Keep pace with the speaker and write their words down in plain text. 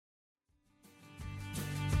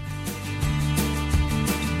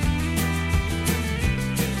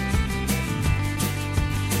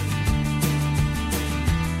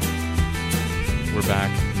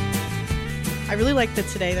really like that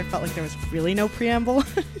today. There felt like there was really no preamble.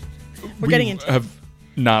 We're getting into have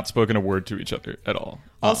not spoken a word to each other at all.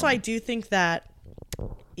 Also, I do think that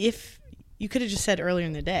if you could have just said earlier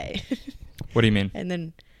in the day. What do you mean? And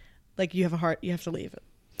then, like, you have to leave.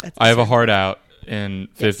 I have a hard out in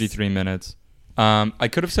 53 minutes. I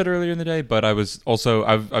could have said earlier in the day, but I was also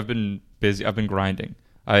I've been busy. I've been grinding.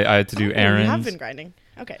 I had to do errands. You have been grinding.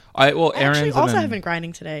 Okay. Errands. Actually, also have been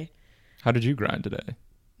grinding today. How did you grind today?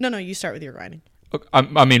 No, you start with your grinding. Okay,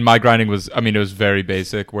 I mean, my grinding was. I mean, it was very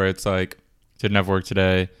basic. Where it's like, didn't have work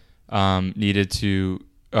today. Needed to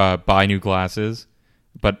buy new glasses,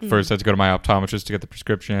 but first I had to go to my optometrist to get the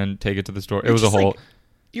prescription. Take it to the store. It was a whole.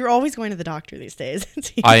 You're always going to the doctor these days.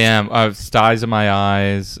 I am. I have styes in my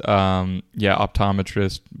eyes.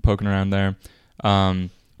 Optometrist poking around there.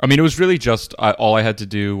 I mean, it was really just all I had to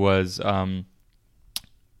do was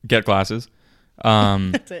get glasses.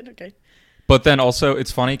 That's it. Okay. But then also,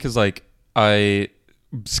 it's funny because like I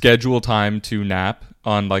schedule time to nap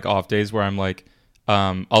on like off days where I'm like,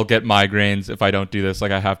 I'll get migraines if I don't do this.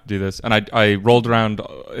 Like I have to do this, and I rolled around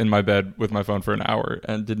in my bed with my phone for an hour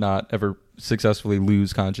and did not ever successfully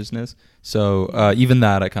lose consciousness. So even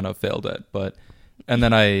that I kind of failed at. And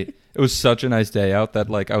then it was such a nice day out that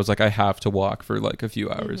like I was like I have to walk for like a few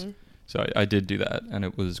hours. Mm-hmm. So I did do that, and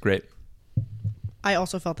it was great. I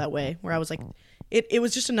also felt that way where I was like, it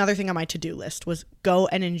was just another thing on my to-do list was go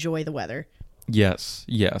and enjoy the weather. Yes.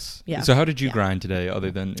 Yeah. So how did you grind today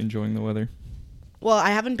other than enjoying the weather? Well, I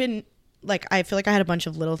haven't been like I feel like I had a bunch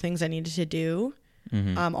of little things I needed to do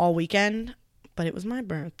all weekend, but it was my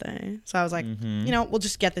birthday. So I was like, we'll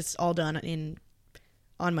just get this all done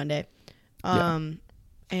on Monday.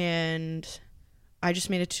 And I just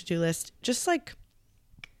made a to-do list, just like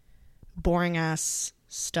boring ass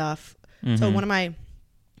stuff. So one of my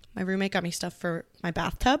roommate got me stuff for my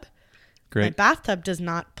bathtub. Great. My bathtub does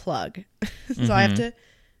not plug. So I have to,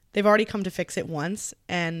 they've already come to fix it once,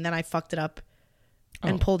 and then I fucked it up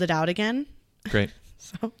and pulled it out again. Great.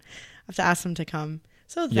 So I have to ask them to come.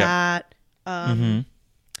 So that, I mean,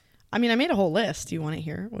 I made a whole list. Do you want to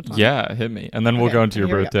hear what's on it? Yeah, hit me. And then we'll go into your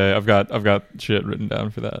birthday. I've got shit written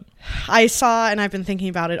down for that. I saw, and I've been thinking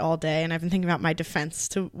about it all day, and I've been thinking about my defense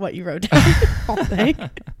to what you wrote down all day.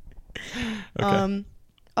 Okay.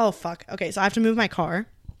 Oh, fuck. Okay, so I have to move my car,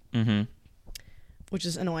 which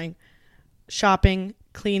is annoying. Shopping,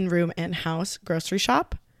 clean room and house, grocery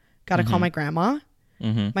shop. Got to call my grandma.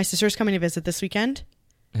 My sister's coming to visit this weekend.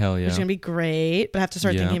 Hell yeah. Which is going to be great, but I have to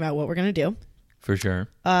start thinking about what we're going to do. For sure.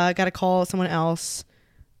 Got to call someone else.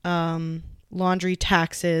 Laundry,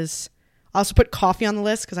 taxes. I also put coffee on the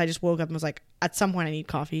list because I just woke up and was like, at some point I need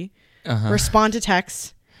coffee. Respond to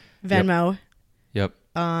texts. Venmo. Yep.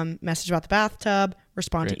 Message about the bathtub.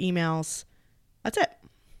 Respond to emails. That's it.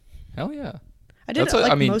 Hell yeah. I did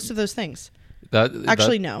most of those things. No,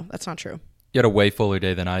 that's not true. You had a way fuller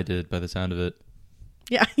day than I did by the sound of it.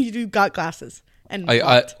 Yeah, you got glasses. And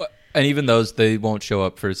and even those, they won't show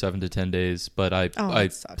up for 7 to 10 days, but I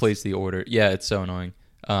placed the order. Yeah, it's so annoying.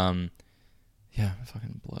 Yeah, it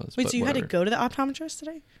fucking blows. Wait, so you had to go to the optometrist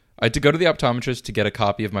today? I had to go to the optometrist to get a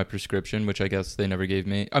copy of my prescription, which I guess they never gave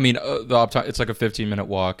me. I mean, it's like a 15-minute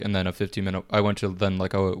walk and then a 15-minute... I went to then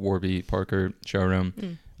like a Warby Parker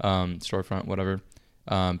showroom, storefront, whatever.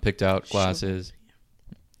 Picked out glasses.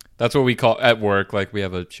 That's what we call at work. Like we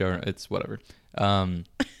have a showroom. It's whatever.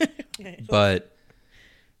 But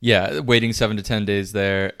yeah, waiting 7 to 10 days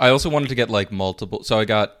there. I also wanted to get like multiple. So I'm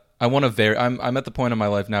at the point in my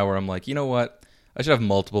life now where I'm like, you know what? I should have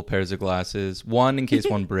multiple pairs of glasses. One in case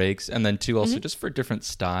one breaks, and then two also just for different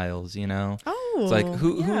styles, you know? Oh, it's like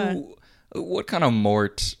what kind of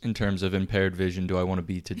Mort in terms of impaired vision do I want to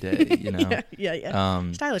be today, you know?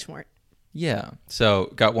 Yeah. Stylish Mort. Yeah.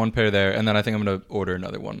 So got one pair there, and then I think I'm going to order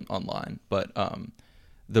another one online. But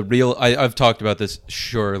I've talked about this,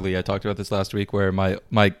 surely I talked about this last week, where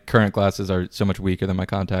my current glasses are so much weaker than my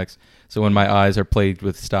contacts. So when my eyes are plagued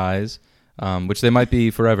with styes, which they might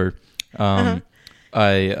be forever,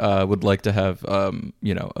 I would like to have,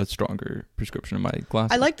 a stronger prescription in my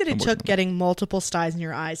glasses. I like that it took getting multiple styes in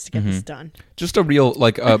your eyes to get this done. Just a real,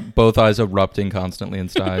 both eyes erupting constantly in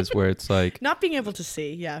styes where it's like... Not being able to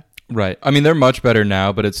see, yeah. Right. I mean, they're much better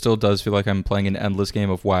now, but it still does feel like I'm playing an endless game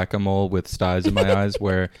of whack-a-mole with styes in my eyes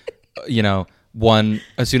where, one,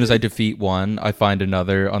 as soon as I defeat one, I find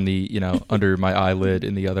another on the, under my eyelid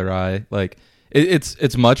in the other eye. Like...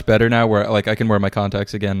 It's much better now where like I can wear my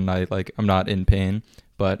contacts again and I'm not in pain,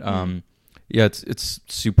 but it's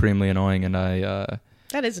supremely annoying and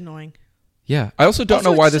that is annoying. Yeah, I also don't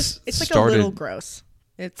know why this it's like started. A little gross.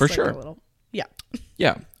 It's for like sure. A little, yeah.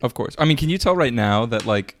 Yeah, of course. I mean, can you tell right now that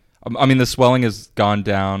like I mean, the swelling has gone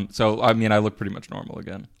down. So, I mean, I look pretty much normal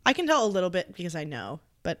again. I can tell a little bit because I know,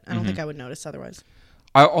 but I don't think I would notice otherwise.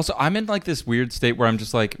 I'm in like this weird state where I'm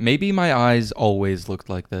just like, maybe my eyes always looked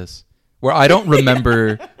like this. Where I don't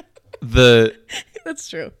remember the That's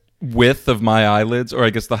true. width of my eyelids, or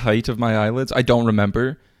I guess the height of my eyelids. I don't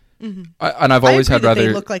remember. Mm-hmm. And I've always had rather...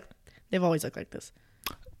 They've always looked like this.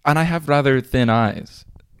 And I have rather thin eyes.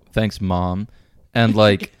 Thanks, Mom. And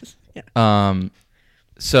like... yeah.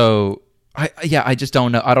 So, I just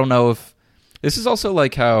don't know. I don't know if... This is also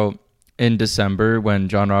like how in December when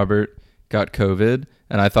John Robert got COVID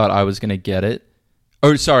and I thought I was going to get it.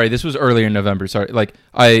 Oh, sorry. This was earlier in November. Sorry. Like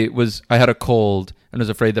I had a cold and was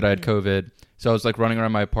afraid that I had COVID. So I was like running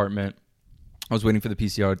around my apartment. I was waiting for the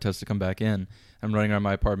PCR test to come back in. I'm running around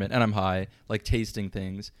my apartment and I'm high, like tasting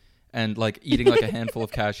things and like eating like a handful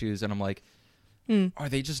of cashews. And I'm like, are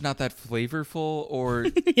they just not that flavorful? Or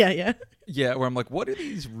yeah. Where I'm like, what do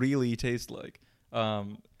these really taste like?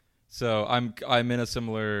 So I'm in a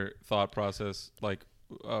similar thought process, like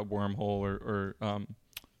wormhole or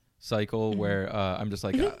cycle where I'm just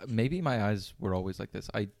like, maybe my eyes were always like this.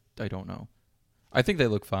 I don't know. I think they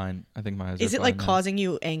look fine. I think my eyes Is are it like fine now. causing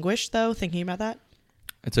you anguish though, thinking about that?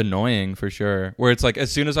 It's annoying for sure. Where it's like,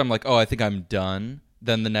 as soon as I'm like, oh, I think I'm done,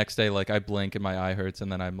 then the next day, like I blink and my eye hurts,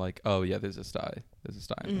 and then I'm like, oh yeah, there's a sty. There's a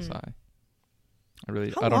sty in this eye. How I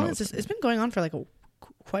don't long know. is this? It's been going on for like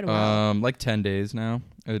quite a while. Like 10 days now.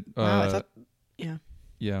 Wow, I thought, yeah.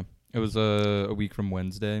 Yeah. It was a week from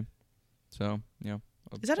Wednesday. So, yeah.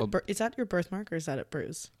 Is that your birthmark or is that a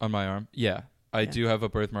bruise? On my arm? Yeah. I do have a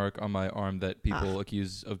birthmark on my arm that people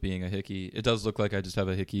accuse of being a hickey. It does look like I just have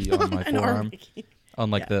a hickey on my forearm. On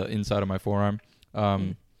like the inside of my forearm.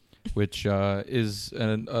 Which is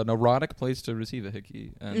an erotic place to receive a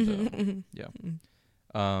hickey. And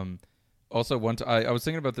also, I was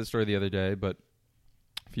thinking about this story the other day, but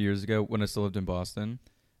a few years ago when I still lived in Boston,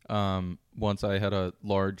 once I had a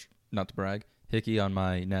large, not to brag, hickey on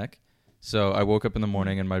my neck. So I woke up in the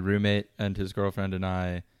morning and my roommate and his girlfriend and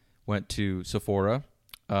I went to Sephora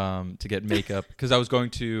to get makeup because I was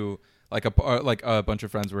going to like a bunch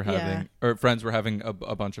of friends were having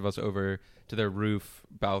a bunch of us over to their roof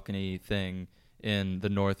balcony thing in the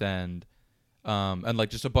North End. And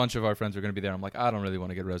like just a bunch of our friends were going to be there. I'm like, I don't really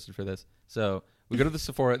want to get roasted for this. So we go to the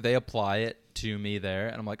Sephora. They apply it to me there.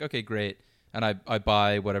 And I'm like, okay, great. And I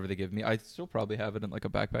buy whatever they give me. I still probably have it in like a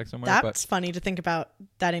backpack somewhere. That's funny to think about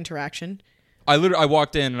that interaction. I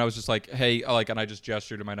walked in and I was just like, hey, like, and I just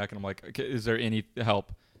gestured to my neck and I'm like, okay, is there any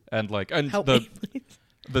help? And like, and help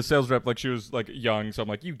the sales rep, like she was like young. So I'm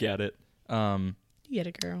like, you get it. You get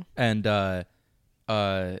it, girl. And,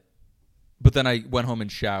 but then I went home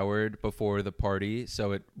and showered before the party,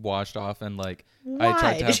 so it washed off. And like, Why I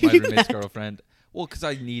tried to have my roommate's girlfriend. Well, because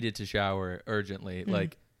I needed to shower urgently,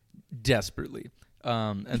 like desperately.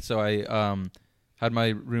 And so I had my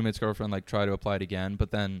roommate's girlfriend like try to apply it again.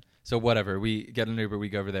 But then, so whatever, we get an Uber, we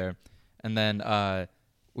go over there, and then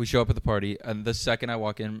we show up at the party. And the second I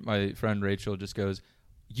walk in, my friend Rachel just goes,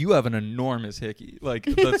 "You have an enormous hickey." Like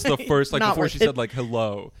that's the first, like before she said like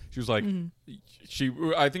hello, she was like,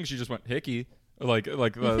 I think she just went hickey. Like that's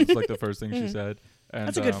like the first thing she said. And,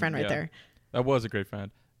 that's a good friend right there. That was a great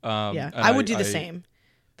friend. I would do the same.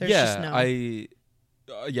 There's just no. I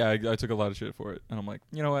took a lot of shit for it, and I'm like,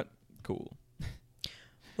 you know what? Cool.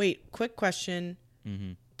 Wait, quick question.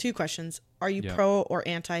 Mm-hmm. 2 questions. Are you pro or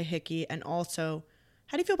anti hickey? And also,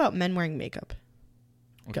 how do you feel about men wearing makeup?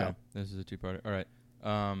 Okay, go. This is a 2-parter. All right.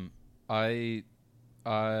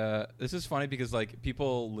 This is funny because like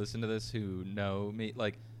people listen to this who know me.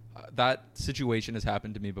 Like that situation has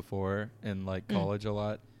happened to me before in like college a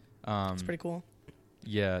lot. It's pretty cool.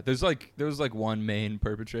 Yeah, there was one main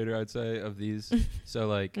perpetrator, I'd say, of these. So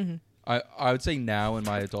like I would say now in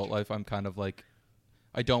my adult life I'm kind of like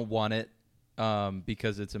I don't want it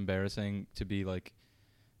because it's embarrassing to be like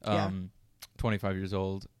 25 years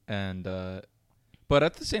old and but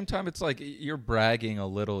at the same time it's like you're bragging a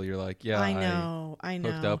little. You're like, yeah, I know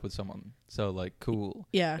hooked up with someone. So like cool.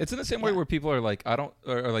 Yeah. It's in the same way where people are like are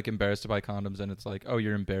like embarrassed to buy condoms and it's like, oh,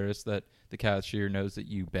 you're embarrassed that the cashier knows that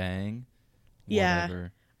you bang. Yeah,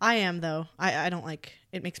 whatever. I am though. I don't like.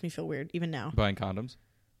 It makes me feel weird even now. Buying condoms.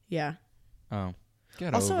 Yeah. Oh.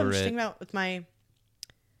 Get also, over I'm it. just thinking about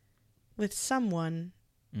with someone.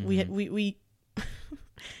 We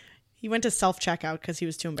he went to self checkout because he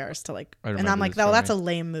was too embarrassed to like. And I'm like, no, that's a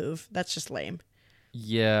lame move. That's just lame.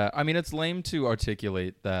 Yeah, I mean, it's lame to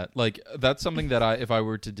articulate that. Like, that's something that if I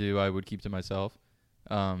were to do, I would keep to myself.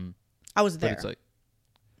 I was there. But it's like.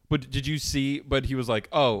 But did you see? But he was like,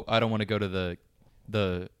 "Oh, I don't want to go to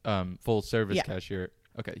the full service cashier."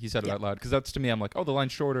 Okay, he said it out loud because that's to me. I'm like, oh, the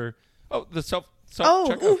line's shorter. Oh, the self Oh,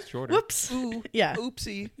 checkout's shorter. Whoops. Ooh, Yeah.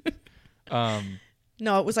 Oopsie.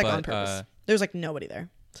 No, it was like but, on purpose. There was like nobody there.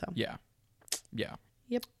 So Yeah.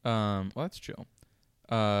 Yep. Well, that's chill.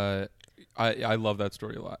 I love that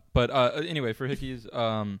story a lot. But anyway, for hickeys,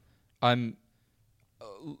 I'm.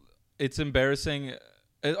 It's embarrassing.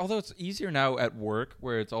 Although it's easier now at work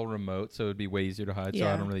where it's all remote, so it'd be way easier to hide. Yeah. So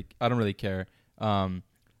I don't really care.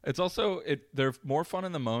 It's also they're more fun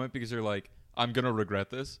in the moment because they're like, I'm gonna regret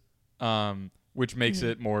this, which makes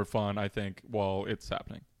it more fun, I think, while it's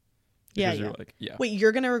happening. Yeah, You're like, yeah. Wait,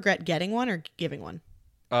 you're gonna regret getting one or giving one?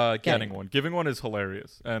 Getting one. Giving one is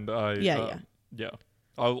hilarious, and yeah.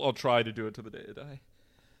 I'll try to do it to the day I die.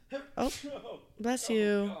 Oh, bless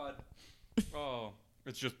you. God. Oh,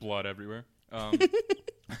 it's just blood everywhere. I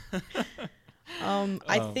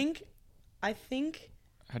think. How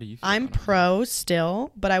do you feel I'm about it? pro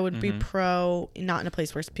still, but I would be pro not in a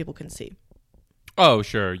place where people can see. Oh,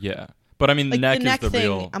 sure, yeah. But I mean, Like the the neck is the thing,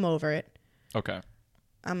 real. I'm over it. Okay.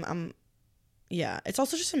 Yeah. It's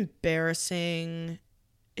also just embarrassing.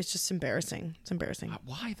 It's just embarrassing. It's embarrassing.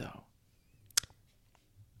 Why though?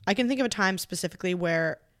 I can think of a time specifically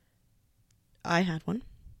where I had one,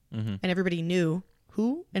 and everybody knew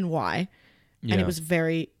who and why, and it was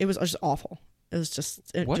just awful. It was just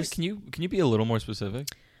What? Can you be a little more specific?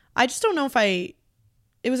 I just don't know if it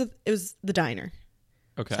was the diner.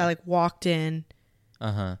 Okay. So I like walked in,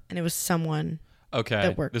 and it was someone. Okay.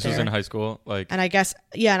 That worked This there. was in high school, like. And I guess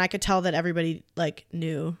and I could tell that everybody like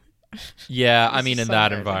knew. Yeah, I mean, in so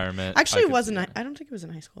that embarrassing. environment. Actually, I it could wasn't. see that. I don't think it was in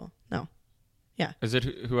high school. No. Yeah. Is it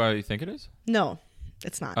who I think it is? No,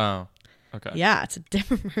 it's not. Oh, okay. Yeah, it's a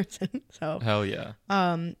different person. So. Hell yeah.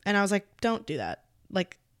 And I was like, don't do that.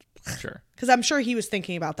 Like. Sure. Because I'm sure he was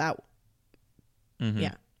thinking about that. Mm-hmm.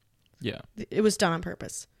 Yeah. Yeah. It was done on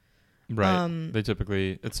purpose. Right. They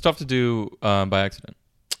typically. It's tough to do by accident.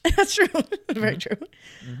 That's true. Very true.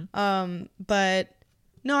 But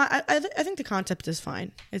no, I think the concept is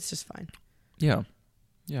fine. It's just fine. Yeah.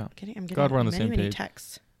 Yeah. I'm getting God, we're on the many, same many page.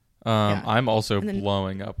 texts. I'm also And then-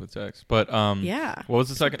 blowing up with text. But Yeah. what was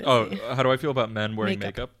the second? busy. Oh, how do I feel about men wearing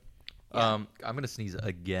Makeup. makeup? I'm gonna sneeze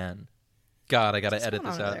again. God, I gotta What's edit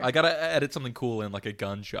going this on out. over there? I gotta edit something cool in, like a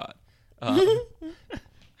gunshot, or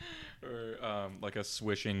like a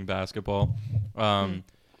swishing basketball. It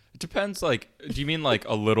depends. Like, do you mean like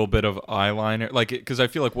a little bit of eyeliner? Like, because I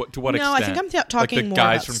feel like to what No, extent? I think I'm talking like the more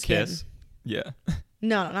guys about from skin. Kiss. Yeah.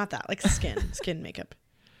 No, not that. Like skin makeup.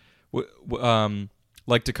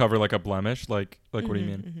 Like to cover like a blemish. Like what do you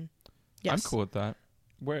mean? Yes. I'm cool with that.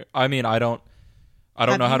 I mean, I don't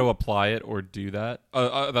know how to apply it or do that.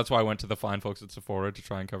 That's why I went to the fine folks at Sephora to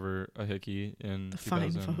try and cover a hickey in The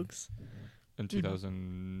fine folks. in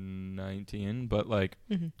 2019. But like,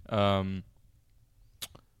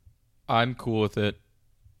 I'm cool with it.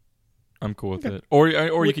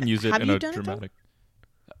 Or you can use it Have in you a done it, though? dramatic.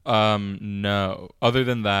 No. Other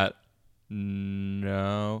than that,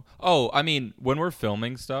 no. Oh, I mean, when we're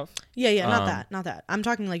filming stuff. Yeah, not that. I'm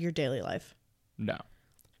talking like your daily life. No.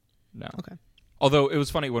 Okay. Although it was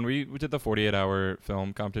funny when we did the 48-hour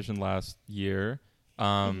film competition last year,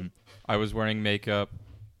 I was wearing makeup,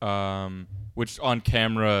 which on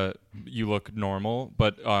camera you look normal,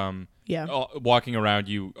 but walking around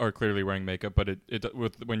you are clearly wearing makeup. But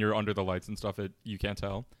when you're under the lights and stuff, you can't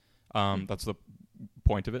tell. That's the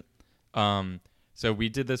point of it. So we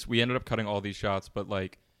did this. We ended up cutting all these shots, but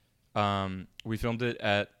like, we filmed it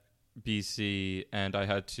at BC, and I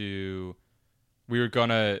had to. We were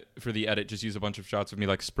gonna, for the edit, just use a bunch of shots of me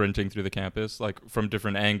like sprinting through the campus, like from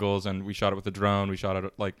different angles, and we shot it with a drone. We shot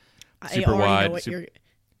it like super wide.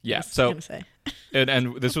 So gonna say.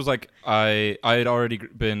 and this was like I had already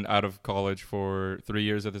been out of college for 3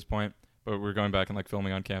 years at this point, but we're going back and like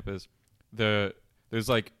filming on campus. There's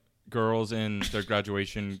like girls in their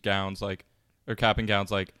graduation gowns, like or cap and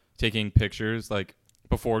gowns, like taking pictures, like.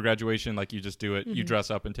 Before graduation, like you just do it. You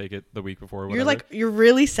dress up and take it the week before. Whatever. You're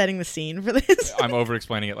really setting the scene for this. I'm over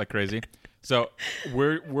explaining it like crazy. So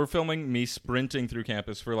we're filming me sprinting through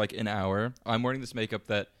campus for like an hour. I'm wearing this makeup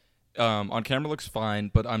that on camera looks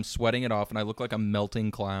fine, but I'm sweating it off and I look like a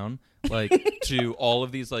melting clown. Like to all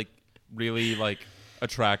of these like really like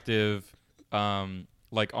attractive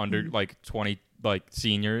like under like 20 like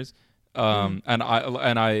seniors. And I'm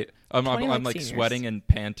like seniors. sweating and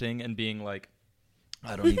panting and being like,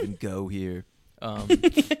 I don't even go here.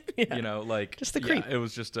 You know, like just the creep. It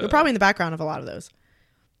was just You're probably in the background of a lot of those.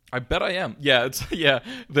 I bet I am. Yeah,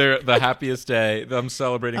 they're the happiest day. I'm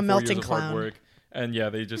celebrating A 4 melting years of clown. hard work, and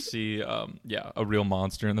they just see a real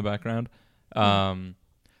monster in the background. So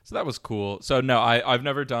that was cool. So no, I've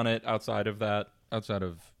never done it outside of that. outside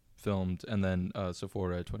of filmed, and then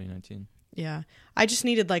Sephora 2019. Yeah. I just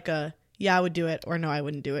needed like a, yeah, I would do it, or no, I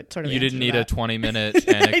wouldn't do it sort of. You didn't need a 20-minute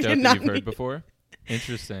anecdote that you've heard before?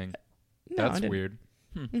 Interesting. No, that's weird.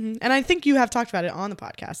 Mm-hmm. And I think you have talked about it on the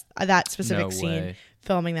podcast, that specific scene, way.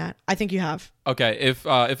 Filming that. I think you have. Okay, if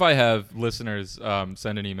I have listeners,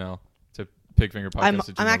 send an email to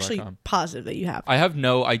pigfingerpodcast@gmail.com. I'm actually positive that you have. I have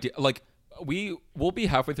no idea. Like, we'll be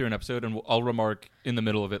halfway through an episode, and I'll remark in the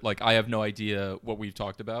middle of it, like, I have no idea what we've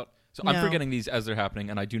talked about. So I'm forgetting these as they're happening,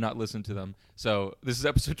 and I do not listen to them. So this is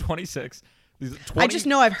episode 26. I just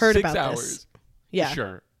know I've heard about hours. this. Yeah.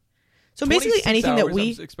 Sure. So basically anything that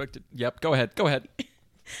we... expected. Yep, go ahead.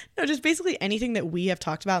 No, just basically anything that we have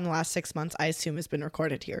talked about in the last 6 months, I assume has been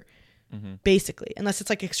recorded here. Mm-hmm. Basically. Unless it's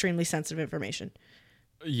like extremely sensitive information.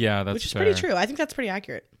 Yeah, that's Which is fair. pretty true. I think that's pretty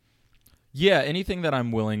accurate. Yeah, anything that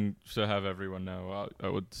I'm willing to have everyone know, I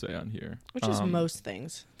would say on here. Which is most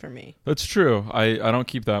things for me. That's true. I don't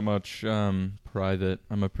keep that much private.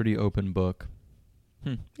 I'm a pretty open book.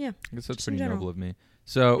 Yeah. I guess that's pretty noble of me.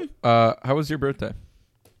 So, how was your birthday?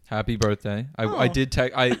 Happy birthday. I did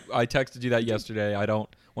I texted you that yesterday. I don't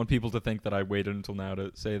want people to think that I waited until now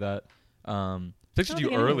to say that. Texted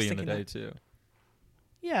you early in the day, too.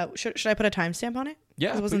 Yeah. Should I put a timestamp on it?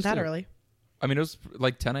 Yeah, it wasn't that early. I mean, it was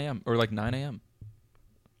like 10 a.m. or like 9 a.m.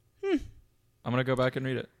 I'm going to go back and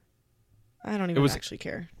read it. I don't even actually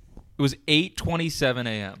care. It was 8:27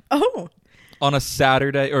 a.m. Oh. On a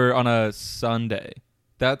Saturday or on a Sunday.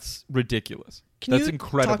 That's ridiculous. That's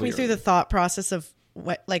incredibly talk me through the thought process of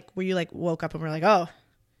what, like, were you like woke up and were like, oh,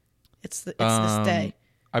 it's this day?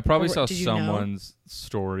 I probably saw someone's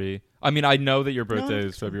story. I mean, I know that your birthday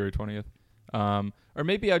is February 20th. Or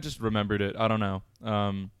maybe I just remembered it. I don't know.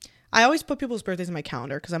 I always put people's birthdays in my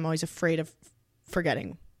calendar because I'm always afraid of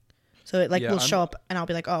forgetting. So it will show up and I'll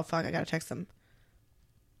be like, oh, fuck, I got to text them.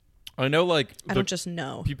 I know, like... I don't just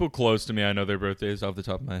know. People close to me, I know their birthdays off the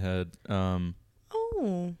top of my head.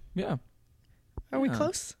 Oh. Yeah. Are we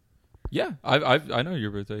close? Yeah. I know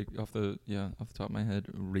your birthday off the top of my head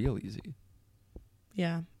real easy.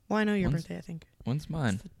 Yeah. Well, I know your birthday, I think. When's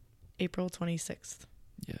mine? April 26th.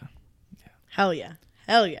 Yeah. Hell yeah.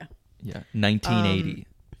 Yeah. 1980.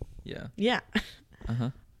 Yeah. Yeah.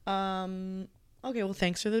 Uh-huh. Okay, well,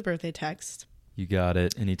 thanks for the birthday text. You got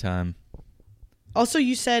it. Anytime. Also,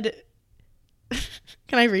 you said...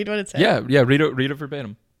 Can I read what it said? Yeah. Read it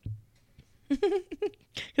verbatim.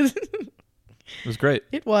 It was great.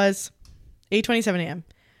 It was 8:27 a.m.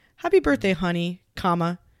 Happy birthday, honey,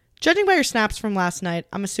 comma. Judging by your snaps from last night,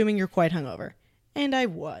 I'm assuming you're quite hungover. And I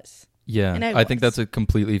was. Yeah, I think that's a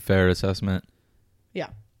completely fair assessment. Yeah.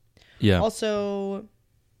 Yeah. Also,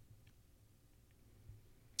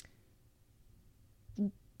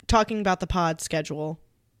 talking about the pod schedule.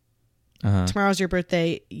 Tomorrow's your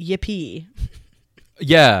birthday. Yippee.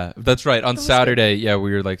 Yeah, that's right. On Saturday,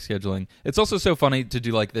 we were like scheduling. It's also so funny to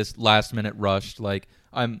do like this last minute rushed. Like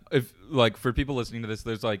for people listening to this,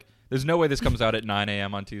 there's no way this comes out at 9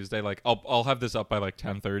 a.m. on Tuesday. Like I'll have this up by like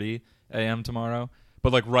 10:30 a.m. tomorrow.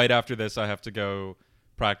 But like right after this, I have to go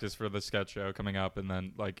practice for the sketch show coming up, and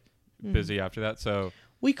then like busy after that. So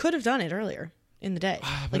we could have done it earlier in the day.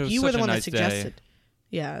 Like you were the one that suggested. Day.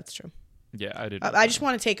 Yeah, that's true. Yeah, I did. I just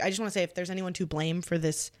want to say if there's anyone to blame for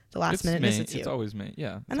the last minute miss, it's you. It's always me.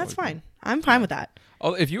 Yeah, and that's fine. I'm fine with that.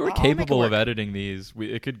 If you were capable of editing these,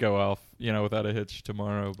 it could go off, without a hitch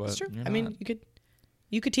tomorrow. But that's true. I mean,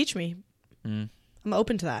 you could teach me. I'm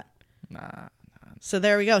open to that. Nah. So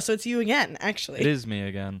there we go. So it's you again, actually. It is me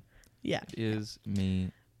again. Yeah. It is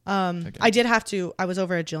me. Again. I did have to. I was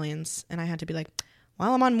over at Jillian's, and I had to be like,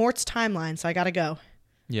 well, I'm on Mort's timeline, so I gotta go.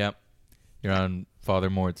 Yep. You're on Father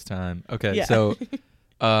Mort's time. Okay, yeah. So,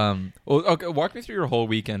 walk me through your whole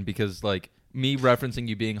weekend, because like me referencing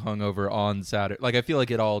you being hungover on Saturday, like I feel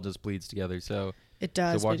like it all just bleeds together. So it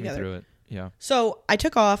does. So walk me through it. Yeah. So I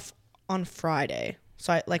took off on Friday,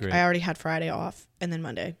 so I already had Friday off, and then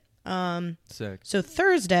Monday. Sick. So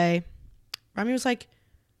Thursday, Rami was like,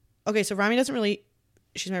 okay, so Rami doesn't really.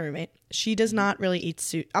 She's my roommate. She does not really eat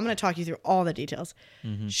sushi. I'm going to talk you through all the details.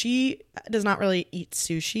 Mm-hmm. She does not really eat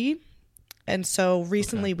sushi. And so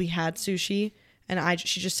recently we had sushi, and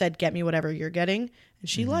she just said, get me whatever you're getting. And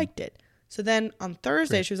she liked it. So then on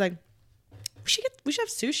Thursday, she was like, we should have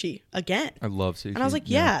sushi again. I love sushi. And I was like,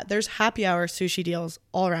 yeah, there's happy hour sushi deals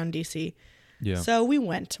all around DC. Yeah. So we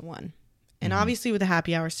went to one. And obviously with the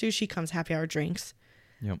happy hour sushi comes happy hour drinks.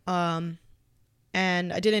 Yep.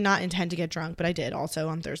 And I did not intend to get drunk, but I did also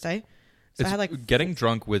on Thursday. So I had getting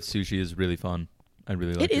drunk with sushi is really fun. I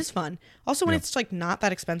really like it. It is fun. Also, when it's like not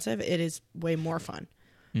that expensive, it is way more fun.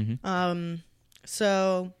 Mm-hmm.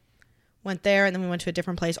 So Went there, and then we went to a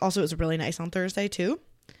different place. Also, it was really nice on Thursday too.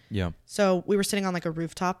 Yeah. So we were sitting on like a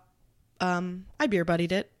rooftop. I beer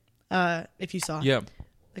buddied it. If you saw. Yeah.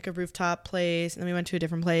 Like a rooftop place, and then we went to a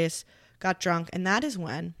different place, got drunk, and that is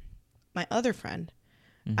when my other friend,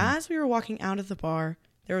 as we were walking out of the bar,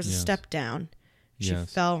 there was a step down. She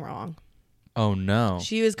fell wrong. Oh no.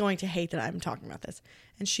 She was going to hate that I'm talking about this,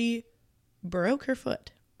 and she broke her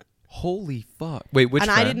foot. Holy fuck! Wait, which? And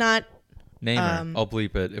friend? I did not name her. I'll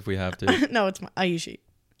bleep it if we have to. No, it's Ayushi.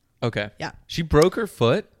 Okay. Yeah. She broke her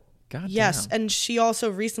foot. God. Yes, damn. and she also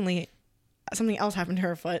recently something else happened to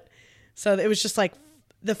her foot, so it was just like.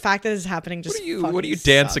 The fact that this is happening just what are you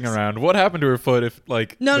dancing sucks. around? What happened to her foot if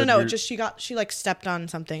like No. Just she like stepped on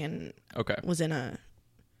something and was in a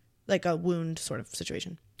wound sort of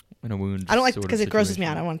situation. In a wound. I don't like because it grosses me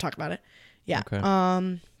out. I don't want to talk about it. Yeah.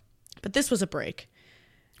 Okay. But this was a break.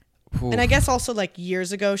 Oof. And I guess also like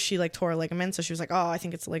years ago she like tore a ligament, so she was like, "Oh, I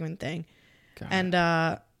think it's a ligament thing." God.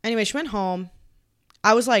 And anyway, she went home.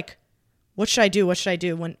 I was like, "What should I do? What should I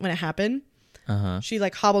do?" When it happened, she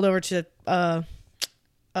like hobbled over to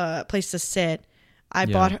place to sit. I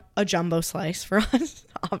bought a jumbo slice for us.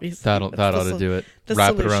 Obviously, that ought to do it.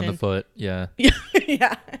 Wrap it around the foot. Yeah.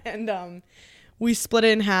 Yeah. And we split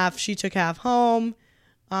it in half. She took half home.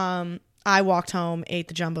 I walked home, ate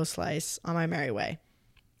the jumbo slice on my merry way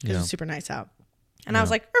because it was super nice out. And I was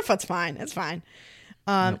like, her foot's fine. It's fine.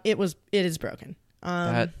 It is broken.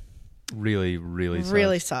 That really sucks.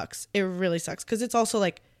 Really sucks. It really sucks because it's also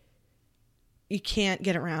like you can't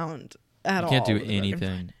get around at all. You can't do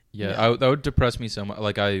anything. Yeah, that would depress me so much.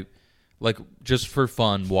 Like just for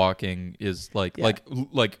fun, walking is like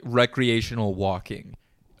recreational walking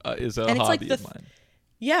is a hobby of mine.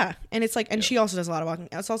 Yeah, and it's like, and she also does a lot of walking.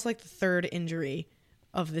 It's also like the third injury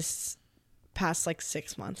of this past like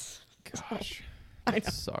 6 months. Gosh, I know. It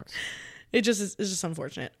sucks. It's just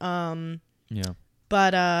unfortunate. Yeah.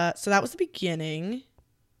 But so that was the beginning.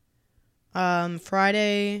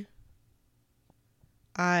 Friday,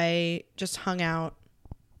 I just hung out.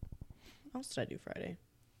 What else did I do Friday?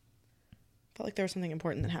 Felt like there was something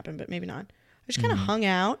important that happened, but maybe not. I just kind of hung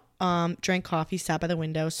out, drank coffee, sat by the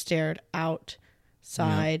window, stared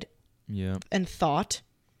outside, and thought.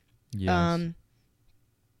 Yes.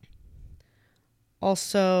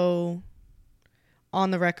 Also,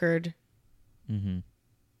 on the record. Mm-hmm.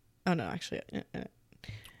 Oh no, actually.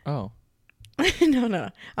 Oh. No.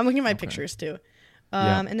 I'm looking at my pictures too.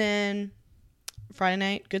 And then Friday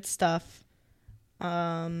night, good stuff.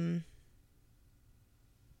 No,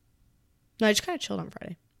 I just kind of chilled on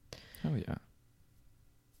Friday. Oh yeah.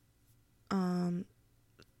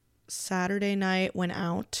 Saturday night went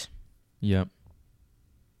out. Yep.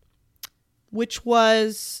 Which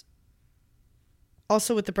was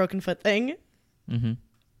also with the broken foot thing. Mm-hmm.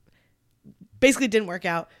 Basically didn't work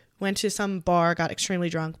out. Went to some bar, got extremely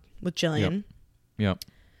drunk with Jillian. Yep.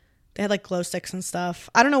 They had like glow sticks and stuff.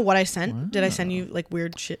 I don't know what I sent. Wow. Did I send you like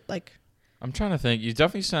weird shit? Like, I'm trying to think. You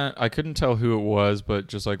definitely sent. I couldn't tell who it was, but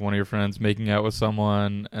just like one of your friends making out with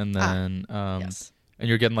someone, and then yes. And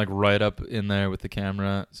you're getting like right up in there with the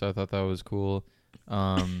camera. So I thought that was cool.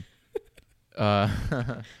 I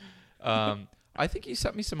think you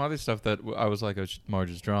sent me some other stuff that I was like, oh, Marge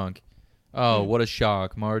is drunk. Oh, what a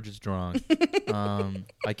shock. Marge is drunk.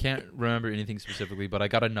 I can't remember anything specifically, but I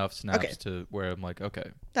got enough snaps to where I'm like, okay,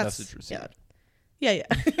 message received. Yeah.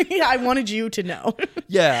 Yeah, I wanted you to know.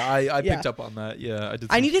 Yeah, I picked up on that. Yeah, I did.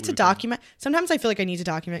 I needed to document. Sometimes I feel like I need to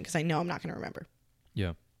document because I know I'm not going to remember.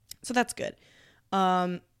 Yeah. So that's good.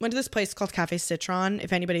 Went to this place called Cafe Citron.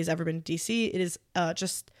 If anybody's ever been to DC, it is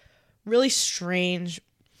just really strange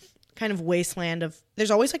kind of wasteland of,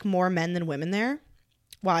 there's always like more men than women there.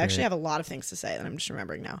 Wow, I actually have a lot of things to say that I'm just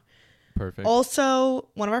remembering now. Perfect. Also,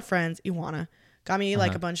 one of our friends, Iwana, got me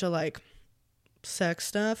like a bunch of like sex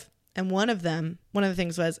stuff. And one of the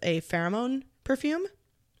things was a pheromone perfume.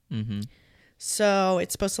 Mm-hmm. So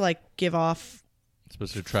it's supposed to like give off. It's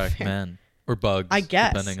supposed to attract men or bugs, I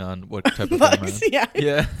guess, depending on what type of bugs. Pheromone.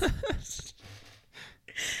 Yeah.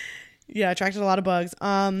 Yeah, attracted a lot of bugs.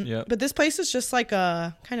 But this place is just like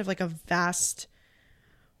a kind of like a vast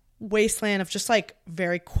wasteland of just like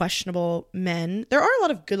very questionable men. There are a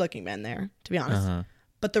lot of good-looking men there, to be honest.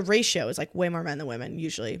 But the ratio is like way more men than women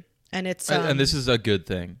usually, and it's and this is a good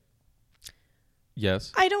thing.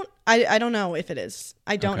 Yes. I don't know if it is.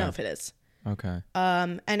 I don't know if it is. Okay.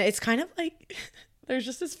 And it's kind of like there's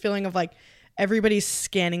just this feeling of like everybody's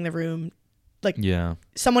scanning the room, like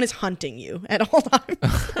someone is hunting you at all times.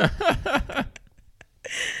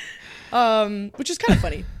 Which is kind of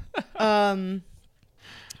funny.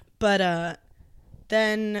 But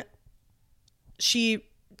then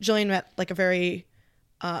Jillian met like a very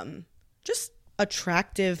just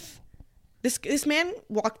attractive. This man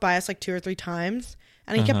walked by us like 2 or 3 times,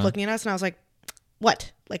 and he kept looking at us, and I was like,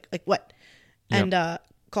 what? Like what? Yep. And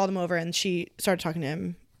called him over, and she started talking to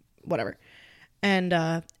him, whatever. And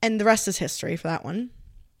the rest is history for that one.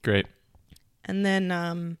 Great. And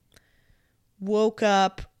then woke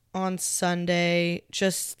up on Sunday,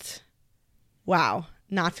 just wow,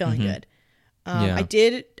 not feeling good. I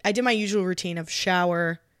did my usual routine of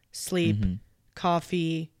shower, sleep,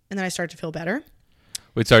 coffee, and then I started to feel better.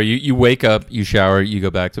 Wait, sorry, you wake up, you shower, you go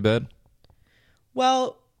back to bed?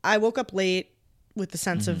 Well, I woke up late with the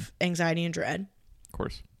sense of anxiety and dread. Of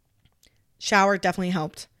course. Shower definitely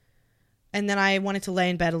helped. And then I wanted to lay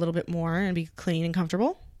in bed a little bit more and be clean and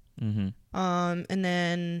comfortable. And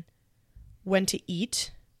then went to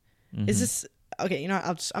eat. Is this okay? You know,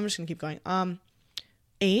 I'm just gonna keep going.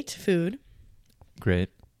 Ate food. Great.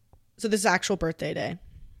 So this is actual birthday day.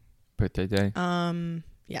 Birthday day.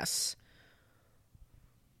 Yes.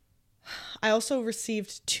 I also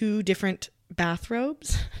received 2 different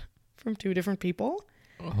bathrobes from 2 different people.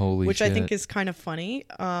 Holy which shit. I think is kind of funny.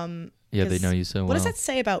 Yeah, they know you so well. What does that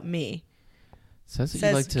say about me? It says that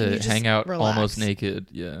you like to hang out relax? Almost naked.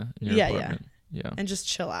 Yeah. In your apartment. Yeah. And just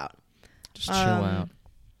chill out. Just chill out.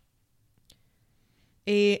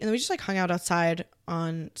 And then we just like hung out outside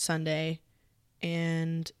on Sunday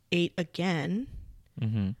and ate again.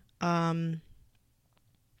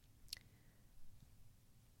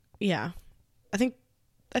 Yeah. I think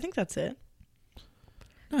that's it.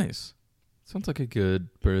 Nice. Sounds like a good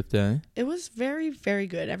birthday. It was very, very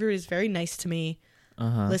good. Everybody's very nice to me,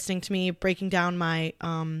 listening to me, breaking down my,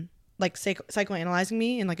 like psychoanalyzing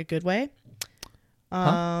me in like a good way.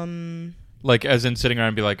 Like as in sitting around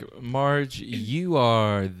and be like, Marge, you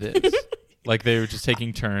are this. Like they were just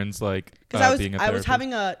taking turns, like being a therapist. I was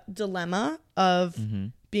having a dilemma of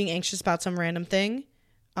being anxious about some random thing.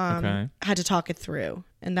 I had to talk it through,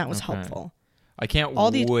 and that was helpful. I can't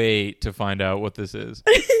wait to find out what this is.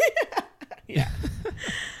 Yeah.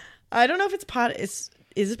 I don't know if it's pot. Is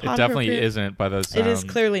it pot? It definitely isn't by the sound. It is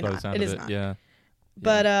clearly not. It is not. Yeah.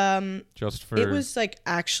 But just for it was like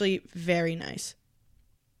actually very nice.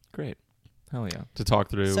 Great. Hell yeah. To talk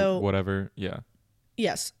through whatever. Yeah.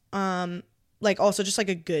 Yes. Like also just like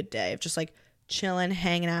a good day of just like chilling,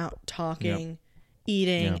 hanging out, talking,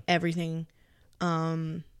 eating, everything.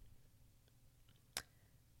 And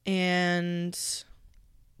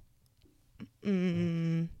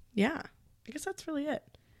yeah, I guess that's really it.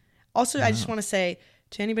 Also, I just want to say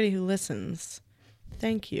to anybody who listens,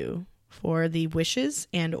 thank you for the wishes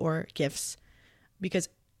and or gifts, because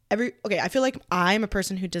I feel like I'm a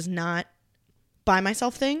person who does not buy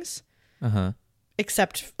myself things,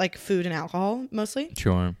 except like food and alcohol mostly.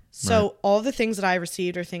 Sure. So all the things that I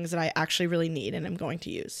received are things that I actually really need and I'm going to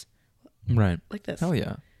use. Right. Like this. Hell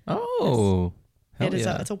yeah. Oh. It is.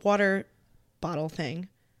 It's a water bottle thing,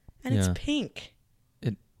 and it's pink.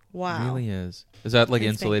 Wow. It really is. Is that like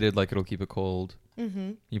insulated? Like it'll keep it cold?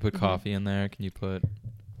 You put coffee in there? Can you put...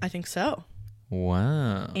 I think so.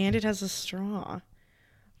 Wow. And it has a straw.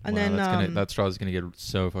 And then that straw is going to get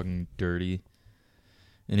so fucking dirty.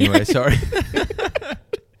 Anyway, sorry.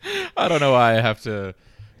 I don't know why I have to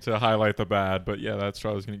highlight the bad, but yeah, that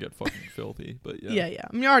straw is going to get fucking filthy. But yeah. Yeah.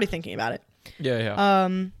 I mean, you're already thinking about it. Yeah.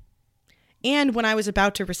 And when I was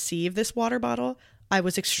about to receive this water bottle, I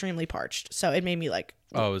was extremely parched. So it made me like...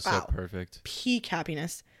 Oh, it was so perfect. Peak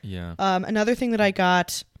happiness. Yeah. Another thing that I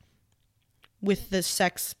got with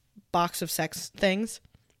the box of sex things.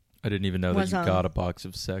 I didn't even know that you got a box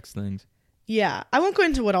of sex things. Yeah. I won't go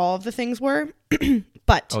into what all of the things were,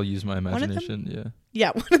 but... I'll use my imagination,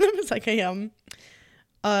 Yeah, one of them is like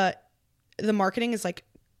the marketing is like...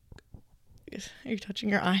 Are you touching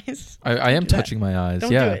your eyes? I am touching my eyes.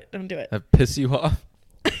 Don't do it. That piss you off?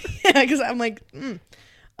 Yeah, because I'm like...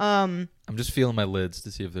 I'm just feeling my lids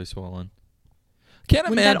to see if they're swollen. Can't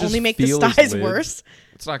Wouldn't that only make the size worse?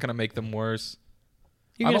 It's not going to make them worse.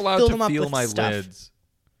 I'm allowed to feel my lids.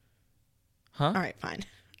 Huh? All right, fine.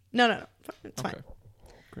 No. It's fine.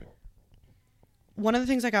 Great. One of the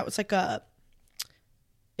things I got was like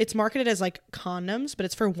it's marketed as like condoms, but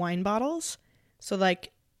it's for wine bottles. So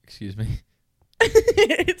like... Excuse me?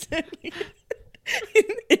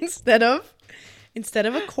 Instead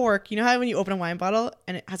of a cork, you know how when you open a wine bottle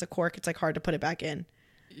and it has a cork, it's like hard to put it back in.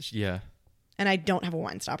 Yeah. And I don't have a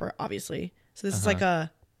wine stopper, obviously. So this is like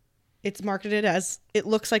it's marketed as, it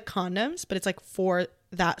looks like condoms, but it's like for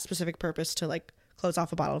that specific purpose to like close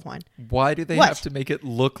off a bottle of wine. Why do they have to make it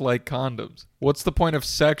look like condoms? What's the point of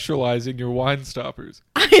sexualizing your wine stoppers?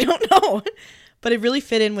 I don't know. But it really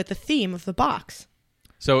fit in with the theme of the box.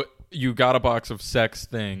 So you got a box of sex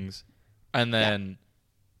things and then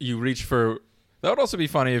you reach for. That would also be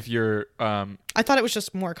funny if you're. I thought it was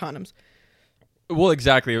just more condoms. Well,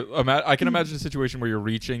 exactly. I can imagine a situation where you're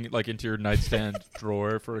reaching like into your nightstand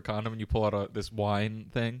drawer for a condom and you pull out this wine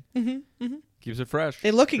thing. Keeps it fresh.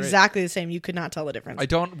 They look exactly the same. You could not tell the difference. I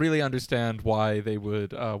don't really understand why they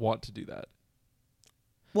would want to do that.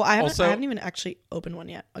 Well, I haven't even actually opened one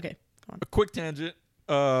yet. Okay, go on. A quick tangent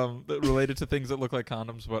related to things that look like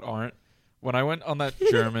condoms but aren't. When I went on that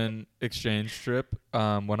German exchange trip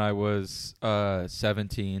when I was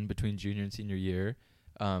 17, between junior and senior year,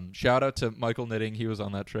 shout out to Michael Knitting. He was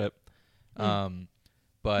on that trip.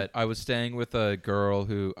 But I was staying with a girl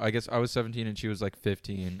who, I guess I was 17 and she was like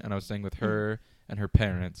 15, and I was staying with her and her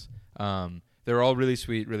parents. They were all really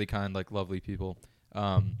sweet, really kind, like lovely people.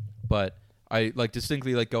 But I like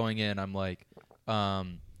distinctly like going in, I'm like, I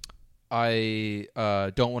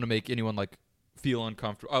don't want to make anyone like feel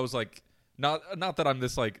uncomfortable. I was like, not that I'm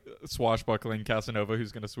this like swashbuckling Casanova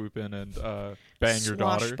who's gonna swoop in and bang your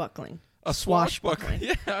daughter. Swashbuckling. A swashbuckling.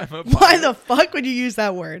 Yeah. Why the fuck would you use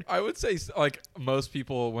that word? I would say like most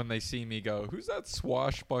people when they see me go, "Who's that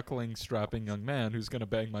swashbuckling, strapping young man who's gonna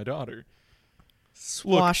bang my daughter?"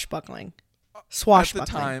 Swashbuckling. Swashbuckling. At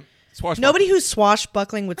the time, swashbuckling. Nobody who's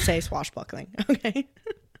swashbuckling would say swashbuckling. Okay.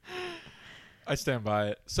 I stand by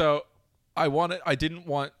it. So I didn't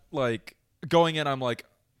want like going in. I'm like,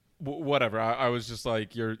 whatever. I was just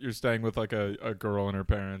like, you're staying with like a girl and her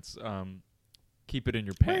parents. Keep it in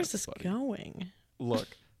your pants. Where is this buddy. going? Look,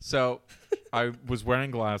 so I was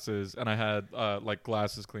wearing glasses and I had like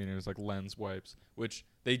glasses cleaners, like lens wipes, which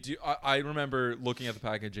they do. I remember looking at the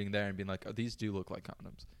packaging there and being like, oh, these do look like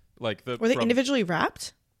condoms. Like were they individually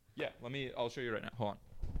wrapped? Yeah, I'll show you right now. Hold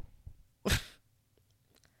on.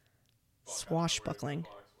 Swashbuckling.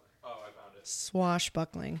 Oh, I found it.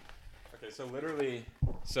 Swashbuckling. Okay, so literally,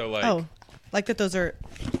 like. Oh, like that. Those are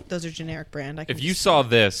generic brand. If you saw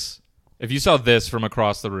this from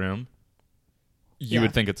across the room, you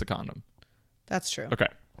would think it's a condom. That's true. Okay,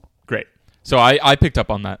 great. So I picked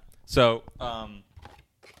up on that. So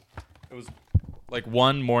it was like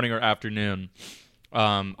one morning or afternoon.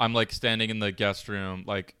 I'm like standing in the guest room,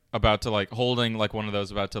 like about to like holding like one of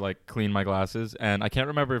those, about to like clean my glasses, and I can't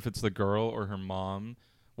remember if it's the girl or her mom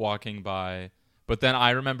walking by, but then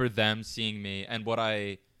I remember them seeing me, and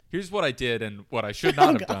here's what I did and what I should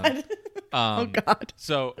not have done. Oh God.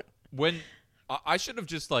 So when I should have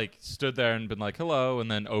just like stood there and been like hello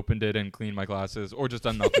and then opened it and cleaned my glasses, or just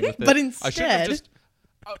done nothing with it. But instead,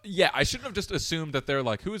 I shouldn't have just assumed that they're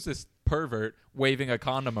like, who is this pervert waving a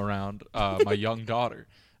condom around my young daughter?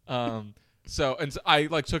 So I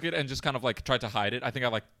like took it and just kind of like tried to hide it. I think I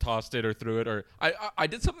like tossed it or threw it, or I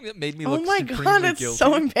did something that made me look supremely guilty. Oh my God, that's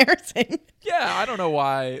so embarrassing. Yeah, I don't know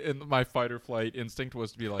why my fight or flight instinct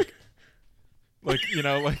was to be like you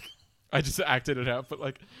know, like I just acted it out, but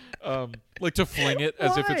like to fling it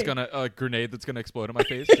as if it's gonna a grenade that's gonna explode in my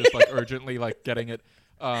face, just like urgently like getting it.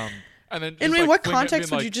 And then just, in what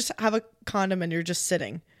context would you just have a condom and you're just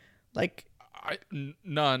sitting, like?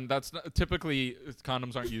 None. That's not, typically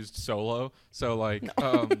condoms aren't used solo, so like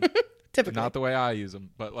typically not the way I use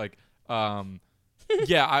them. But like,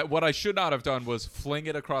 yeah, what I should not have done was fling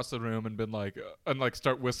it across the room and been like, and like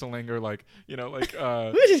start whistling or like, you know, like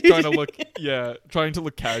trying to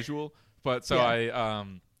look casual. But so yeah.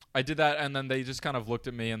 I did that, and then they just kind of looked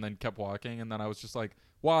at me and then kept walking, and then I was just like,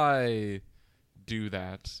 why do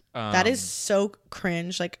that? That is so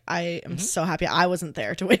cringe. Like I am so happy I wasn't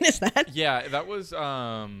there to witness that. Yeah, that was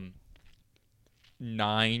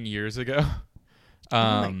 9 years ago.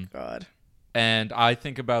 Oh my God. And I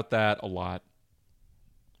think about that a lot.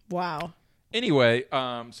 Wow. Anyway,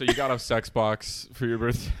 so you got a sex box for your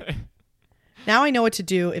birthday. Now I know what to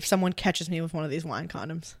do if someone catches me with one of these wine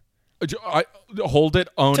condoms. Hold it,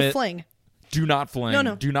 own it. To fling. Do not fling.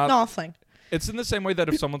 No. Do not. No, I'll fling. It's in the same way that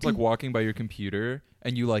if someone's like walking by your computer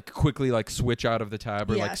and you like quickly like switch out of the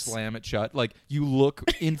tab or like slam it shut, like you look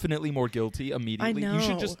infinitely more guilty immediately. I know. You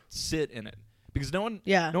should just sit in it because no one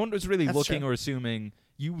was really that's looking true. Or assuming.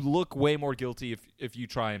 You look way more guilty if you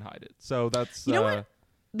try and hide it. So that's you know what?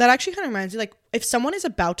 That actually kind of reminds me, like if someone is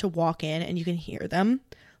about to walk in and you can hear them,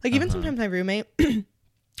 like even sometimes my roommate will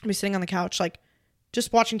be sitting on the couch like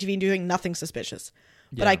just watching TV and doing nothing suspicious,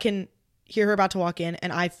 but I can hear her about to walk in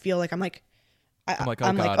and I feel like I'm like, oh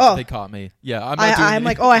God, they caught me. Yeah, I'm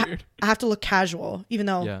like, I have to look casual, even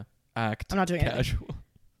though I'm not doing casual. Anything.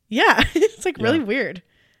 Yeah, it's like really weird.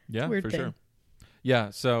 Yeah, weird for thing. Sure.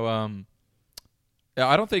 Yeah, so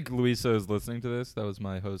I don't think Luisa is listening to this. That was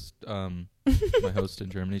my host, my host in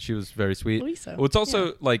Germany. She was very sweet. Luisa. Well, it's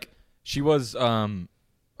also like she was. Actually,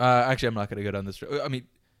 I'm not going to go down this. I mean,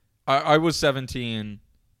 I was 17.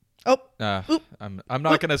 Oh, I'm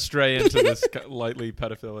not gonna stray into this lightly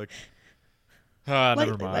pedophilic.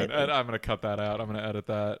 Never mind. I'm gonna cut that out. I'm gonna edit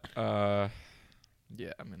that.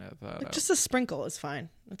 Yeah, I'm gonna edit that out. Just a sprinkle is fine.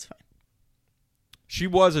 That's fine. She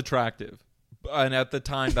was attractive, and at the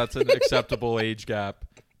time, that's an acceptable age gap.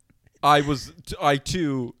 I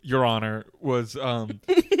too, Your Honor, was and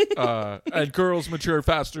girls mature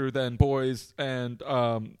faster than boys, and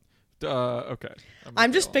okay.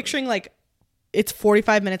 I'm just picturing like it's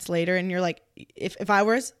 45 minutes later, and you're like, if I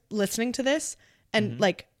was listening to this and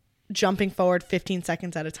like jumping forward 15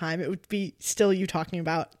 seconds at a time, it would be still you talking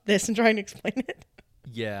about this and trying to explain it.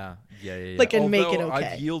 Yeah. Like, and make it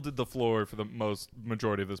okay. I've yielded the floor for the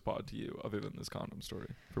majority of this pod to you, other than this condom story,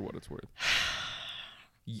 for what it's worth.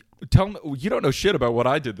 Tell me, you don't know shit about what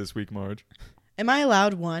I did this week, Marge. Am I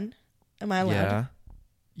allowed one? Am I allowed?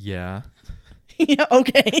 Yeah. Yeah,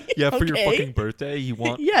 okay. Yeah, for your fucking birthday, you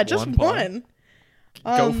want yeah, just one.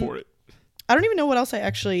 Go for it. I don't even know what else I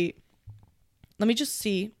actually... Let me just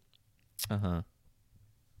see. Uh-huh.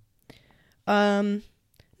 No,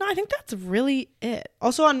 I think that's really it.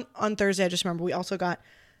 Also on Thursday, I just remember we also got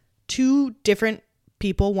 2 different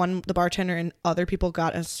people. One, the bartender, and other people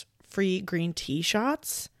got us free green tea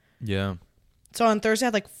shots. Yeah. So on Thursday, I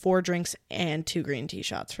had like 4 drinks and 2 green tea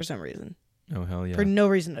shots for some reason. Oh, hell yeah. For no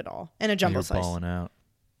reason at all. And a jumbo slice. Balling out.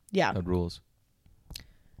 Yeah. That rules.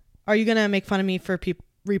 Are you going to make fun of me for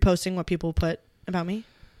reposting what people put about me?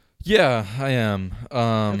 Yeah, I am.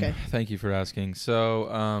 Okay. Thank you for asking. So,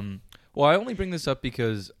 well, I only bring this up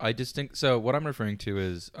because so what I'm referring to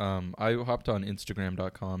is I hopped on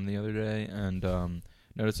Instagram.com the other day and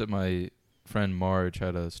noticed that my friend Marge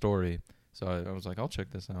had a story. So I was like, I'll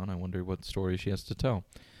check this out. I wonder what story she has to tell.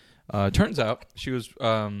 Turns out she was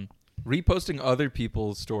reposting other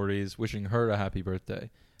people's stories wishing her a happy birthday.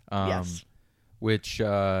 Yes. Which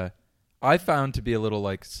I found to be a little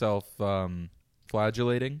like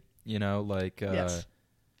self-flagellating, you know, like yes.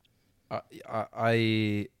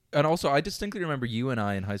 And also, I distinctly remember you and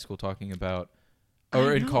I in high school talking about,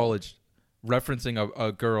 or in college, referencing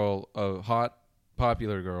a girl, a hot,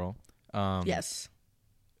 popular girl. Yes.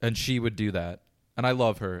 And she would do that. And I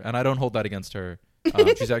love her. And I don't hold that against her.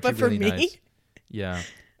 She's actually but for really me? nice. Yeah.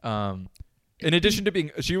 In addition to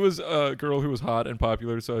being, she was a girl who was hot and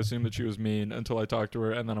popular, so I assumed that she was mean until I talked to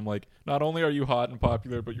her. And then I'm like, not only are you hot and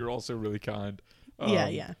popular, but you're also really kind.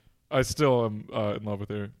 Yeah. I still am in love with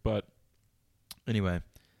her. But anyway.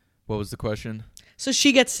 What was the question? So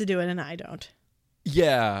she gets to do it and I don't.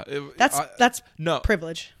 Yeah. That's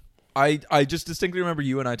privilege. I just distinctly remember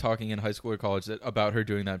you and I talking in high school or college about her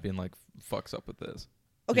doing that, being like, fucks up with this.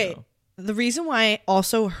 Okay. You know? The reason why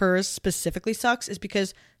also hers specifically sucks is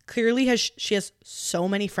because clearly she has so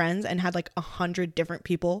many friends and had like 100 different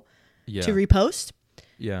people to repost.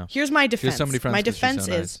 Yeah. Here's my defense. She has so many friends. My defense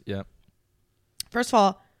so is, nice. first of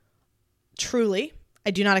all, truly,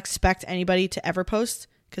 I do not expect anybody to ever post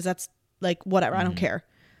because that's like whatever. I don't care.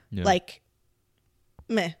 Yeah. Like,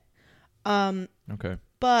 meh. Okay.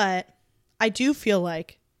 But I do feel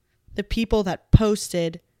like the people that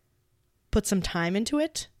posted put some time into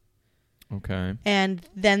it. Okay. And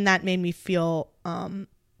then that made me feel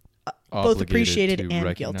both appreciated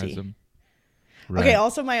and guilty. Right. Okay.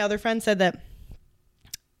 Also, my other friend said that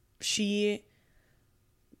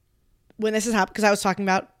when this has happened, because I was talking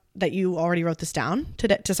about that you already wrote this down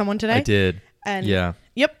to someone today. I did. And yeah.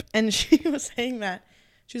 Yep. And she was saying that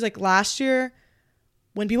she was like, last year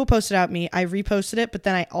when people posted about me, I reposted it, but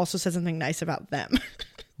then I also said something nice about them.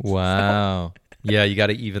 Wow. So, yeah, you got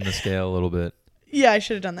to even the scale a little bit. Yeah, I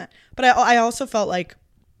should have done that. But I also felt like,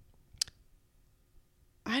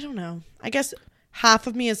 I don't know. I guess half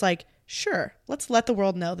of me is like, sure, let's let the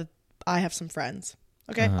world know that I have some friends.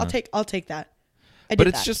 Okay, I'll take that. But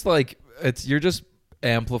it's just like you're just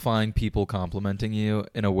amplifying people complimenting you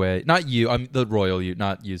in a way. Not you. I'm the royal you,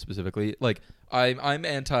 not you specifically. Like I'm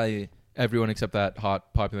anti everyone except that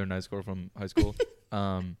hot, popular, nice girl from high school.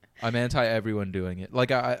 I'm anti everyone doing it.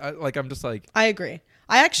 Like I'm just like. I agree.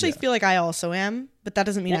 I actually feel like I also am, but that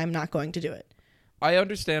doesn't mean I'm not going to do it. I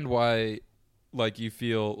understand why. Like you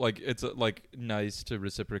feel like it's like nice to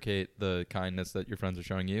reciprocate the kindness that your friends are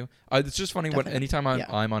showing you. It's just funny when anytime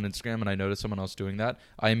I'm on Instagram and I notice someone else doing that,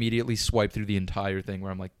 I immediately swipe through the entire thing where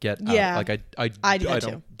I'm like, get out. Like I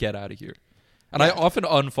don't get out of here. And I often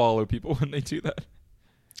unfollow people when they do that.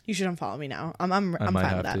 You should unfollow me now. I'm fine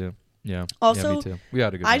with that. To. Yeah. Also, me too. We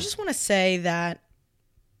had a good I just want to say that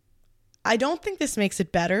I don't think this makes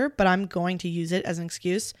it better, but I'm going to use it as an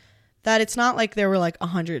excuse that it's not like there were like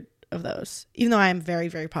 100 of those, even though I am very,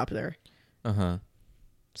 very popular.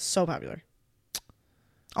 So popular.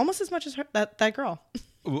 Almost as much as that girl.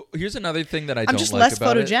 Well, here's another thing that I I'm don't just like less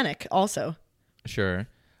about photogenic also. Sure.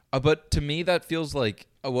 But to me, that feels like...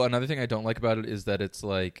 well, another thing I don't like about it is that it's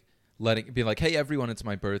like being like, hey, everyone, it's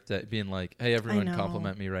my birthday. Being like, hey, everyone,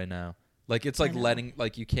 compliment me right now. Like, it's like letting...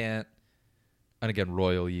 Like, you can't... And again,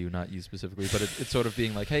 royal you, not you specifically. But it's sort of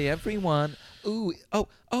being like, hey, everyone. Ooh,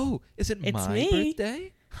 is it It's my me.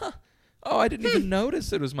 birthday? Huh. Oh, I didn't even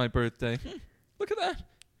notice it was my birthday. Look at that.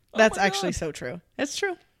 Oh That's actually so true. It's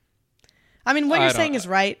true. I mean, what you're saying is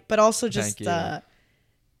right, but also just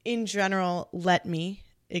in general, let me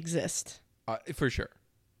exist. For sure.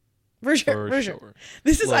 For sure.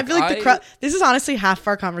 This is, I feel like this is honestly half of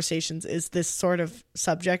our conversations is this sort of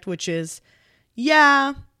subject, which is,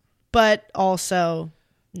 yeah, but also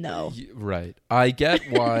no. Right. I get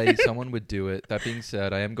why someone would do it. That being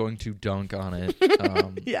said, I am going to dunk on it.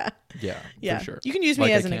 Yeah, for sure. You can use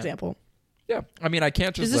me as an example. Yeah. I mean, I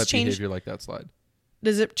can't just let behavior like that slide.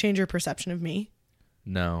 Does it change your perception of me?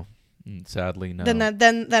 No. Sadly, no. Then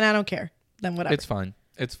I don't care. Then whatever. It's fine.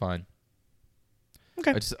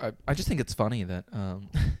 Okay. I just think it's funny that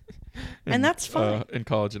and that's fine. In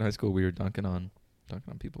college and high school we were dunking on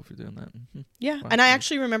people for doing that. Yeah. Wow. And I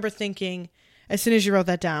actually remember thinking, as soon as you wrote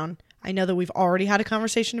that down, I know that we've already had a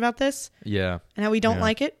conversation about this. Yeah. And how we don't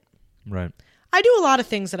like it. Right. I do a lot of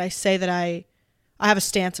things that I say that I have a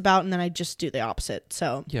stance about, and then I just do the opposite.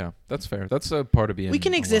 So yeah, that's fair. That's a part of being. We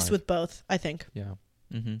can exist alive. with both, I think. Yeah.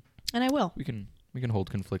 Mm-hmm. And I will. We can hold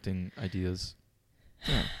conflicting ideas.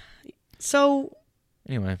 Yeah. So.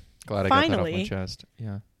 Anyway, glad I got that off my chest.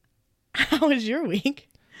 Yeah. How was your week?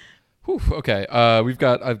 Whew, okay. I've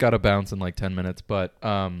got to bounce in like 10 minutes, but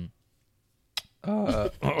Whoa.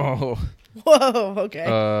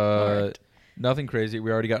 Okay. Nothing crazy.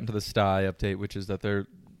 We already got into the STI update, which is that they're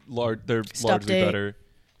largely better.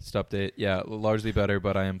 Stupdate. Yeah, largely better,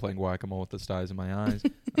 but I am playing whack-a-mole with the styes in my eyes.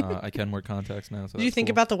 I can wear contacts now. So did you think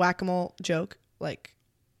about the whack-a-mole joke like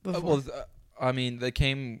before? I mean, they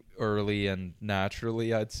came early and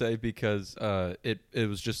naturally, I'd say, because it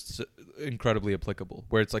was just incredibly applicable.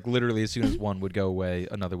 Where it's like literally as soon as one would go away,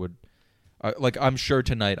 another would. Like I'm sure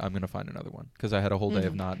tonight I'm gonna find another one because I had a whole day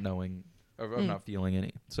of not knowing, of not feeling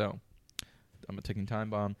any. So I'm a ticking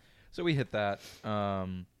time bomb. So we hit that.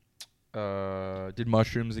 Did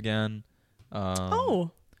mushrooms again.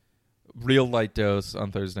 Real light dose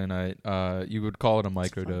on Thursday night. You would call it a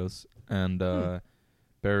microdose, and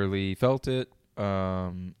barely felt it.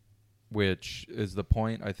 Which is the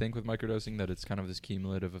point, I think, with microdosing, that it's kind of this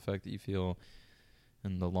cumulative effect that you feel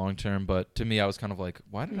in the long term. But to me, I was kind of like,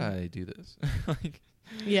 why did I do this?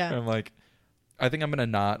 Yeah. I'm like, I think I'm going to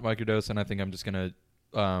not microdose, and I think I'm just going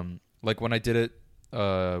to, like when I did it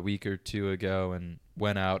a week or two ago and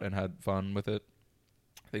went out and had fun with it,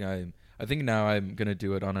 I think now I'm going to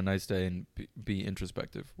do it on a nice day and be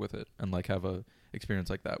introspective with it and like have a experience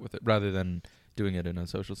like that with it rather than doing it in a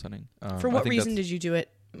social setting. For what reason did you do it,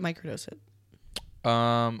 microdose it?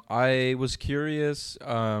 I was curious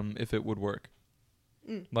if it would work.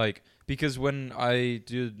 Like, because when I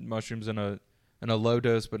did mushrooms in a low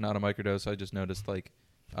dose but not a microdose, I just noticed like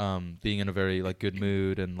being in a very like good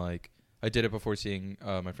mood, and like I did it before seeing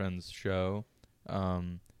my friend's show,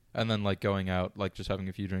 and then like going out, like just having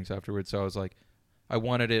a few drinks afterwards. So I was like, I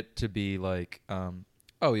wanted it to be like,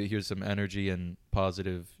 oh, here's some energy and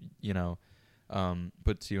positive,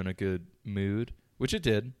 puts you in a good mood, which it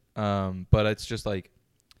did. But it's just like,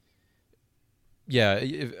 yeah,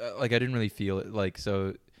 like I didn't really feel it. Like,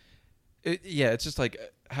 so, it's just like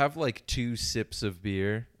have like 2 sips of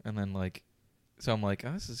beer and then like, so I'm like,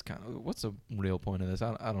 oh, this is kind of, what's the real point of this?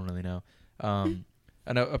 I don't really know. And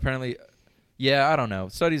apparently, I don't know.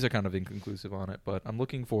 Studies are kind of inconclusive on it, but I'm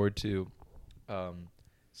looking forward to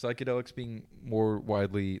psychedelics being more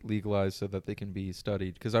widely legalized so that they can be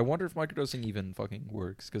studied. Because I wonder if microdosing even fucking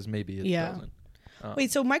works, because maybe it doesn't.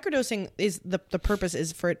 Wait, so microdosing is the purpose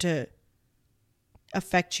is for it to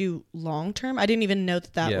affect you long term? I didn't even know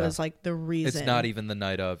that was like the reason. It's not even the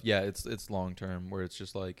night of. Yeah, it's long term, where it's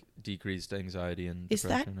just like decreased anxiety and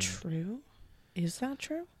depression. Is that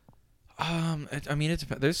true? I mean,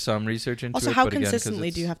 there's some research into it. Also, how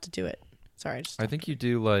consistently do you have to do it? Sorry, I think you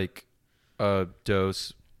do like a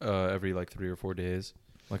dose every like 3 or 4 days,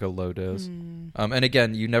 like a low dose. And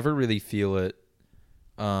again, you never really feel it.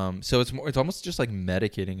 So it's almost just like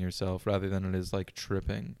medicating yourself rather than it is like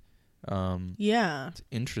tripping. It's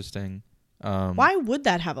interesting. Why would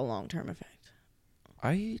that have a long-term effect?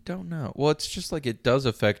 I don't know. Well, it's just like it does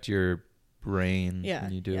affect your brain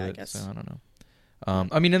when you do it. I guess. So I don't know.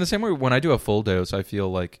 I mean, in the same way, when I do a full dose, I feel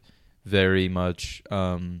like very much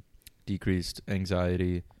decreased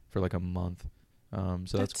anxiety for like a month.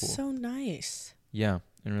 So that's cool. So nice. Yeah.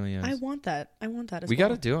 It really is. I want that. I want that as we well.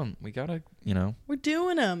 got to do them. We got to, We're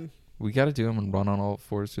doing them. We got to do them and run on all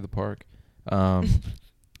fours through the park.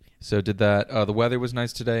 So did that. The weather was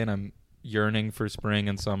nice today, and I'm yearning for spring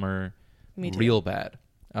and summer real bad.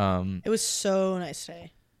 It was so nice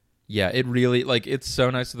today. Yeah, it really, it's so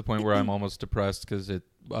nice to the point where I'm almost depressed because it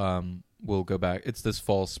will go back. It's this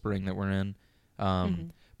fall, spring that we're in.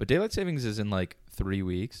 But daylight savings is in 3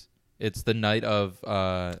 weeks. It's the night of,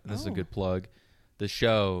 this is a good plug, the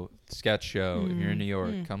sketch show. If you're in New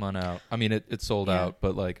York, come on out. I mean, it's sold out,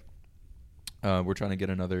 but we're trying to get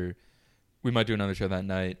we might do another show that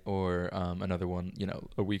night or another one,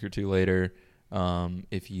 a week or two later.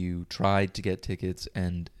 If you tried to get tickets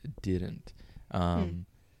and didn't.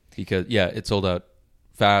 Because it's sold out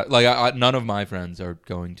fast. None of my friends are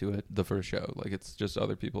going to it, the first show. It's just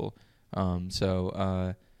other people.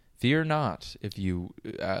 So fear not if you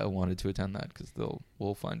wanted to attend that, because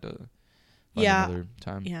we'll find another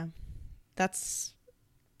time. Yeah,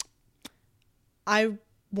 I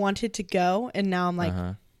wanted to go, and now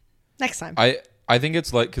I'm next time. I think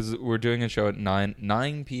it's because we're doing a show at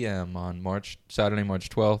 9 p.m. on Saturday, March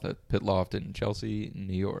 12th at Pit Loft in Chelsea,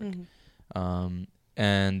 New York.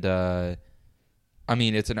 And I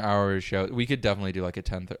mean, it's an hour show. We could definitely do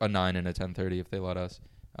a 9 and a 10:30 if they let us.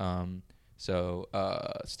 So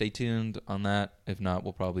stay tuned on that. If not,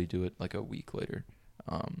 we'll probably do it a week later.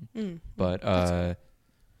 But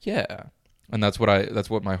yeah, and that's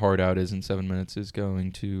what my heart out is in 7 minutes, is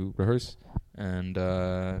going to rehearse, and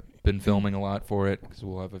been filming a lot for it because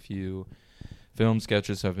we'll have a few film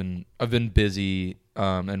sketches. I've been busy,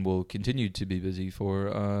 and will continue to be busy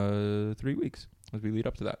for 3 weeks as we lead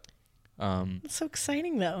up to that. It's so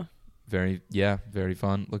exciting though. Very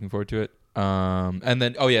fun. Looking forward to it. And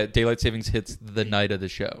then daylight savings hits the night of the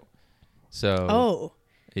show. So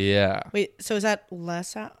yeah. Wait, so is that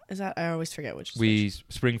less out? Is that, I always forget which. We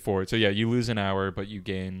spring forward. So yeah, you lose an hour, but you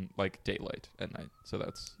gain daylight at night. So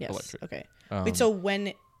that's electric. Okay. Wait, so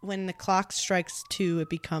when the clock strikes 2, it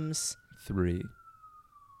becomes 3.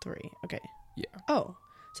 3. Okay. Yeah. Oh,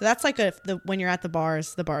 so that's when you're at the bar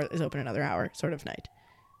is open another hour sort of night.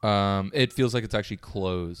 It feels like it's actually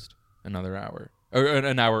closed another hour or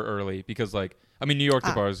an hour early because New York,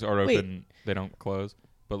 the bars are open. They don't close.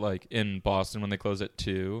 But in Boston, when they close at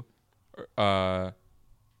 2, or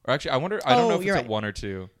actually, I wonder. I don't know if it's at 1 or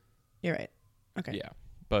 2. You're right. Okay. Yeah,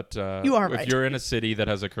 but you are right. If you're in a city that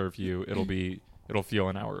has a curfew, it'll feel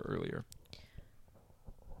an hour earlier.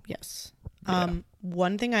 Yes.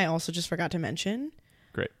 One thing I also just forgot to mention.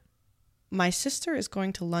 Great. My sister is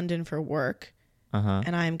going to London for work,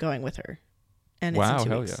 and I am going with her. And wow, it's in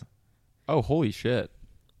 2 hell weeks. yeah! Oh, holy shit!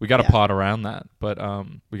 We got to pot around that, but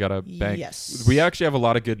we got to bank. Yes. We actually have a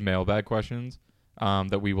lot of good mailbag questions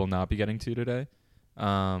that we will not be getting to today.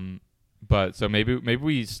 But so maybe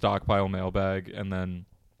we stockpile mailbag and then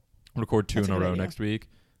record 2 in a row next week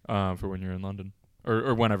for when you're in London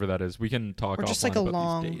or whenever that is. We can talk or just offline a about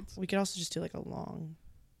long. these dates. We could also just do a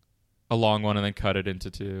long one and then cut it into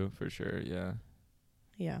 2 for sure. Yeah.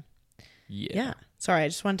 Yeah. Yeah. Yeah. Sorry, I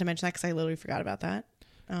just wanted to mention that because I literally forgot about that.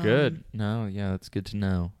 Good. No, yeah, that's good to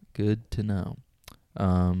know. Good to know.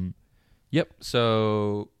 Yep.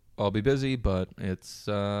 So I'll be busy, but it's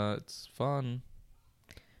fun.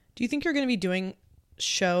 Do you think you're going to be doing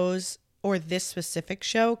shows or this specific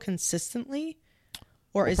show consistently,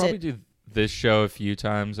 or we'll probably do this show a few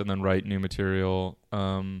times and then write new material?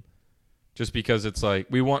 Just because it's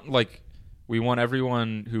we want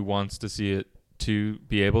everyone who wants to see it to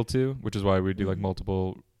be able to, which is why we do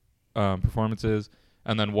multiple performances.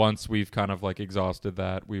 And then once we've kind of exhausted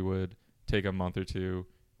that, we would take a month or 2,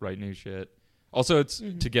 write new shit. Also, it's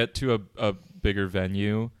to get to a bigger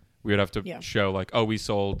venue, we would have to show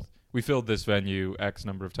we filled this venue X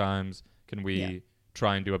number of times. Can we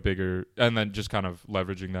try and do a bigger, and then just kind of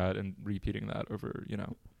leveraging that and repeating that over,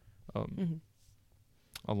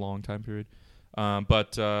 a long time period.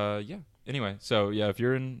 Anyway, so if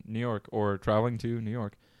you're in New York or traveling to New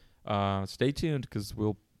York, stay tuned because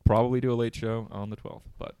we'll probably do a late show on the 12th,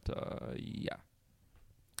 but yeah.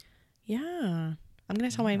 Yeah. I'm going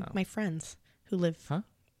to tell my friends who live. Huh?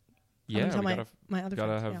 Yeah. I'm tell my other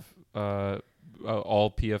gotta friends. have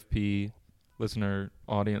all PFP listener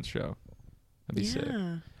audience show. That'd be sick.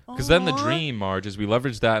 Because then the dream, Marge, is we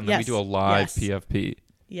leverage that and then we do a live PFP.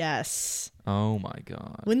 Yes. Oh my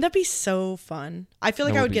God. Wouldn't that be so fun? I feel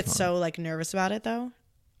like I would get so nervous about it though.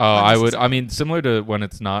 Oh, I would. I mean, similar to when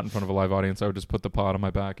it's not in front of a live audience, I would just put the pod on my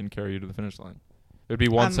back and carry you to the finish line. It'd be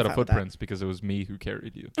one set of footprints because it was me who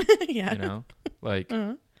carried you. Yeah. You know?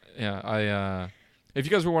 Yeah, if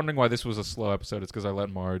you guys were wondering why this was a slow episode, it's because I let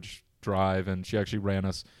Marge drive, and she actually ran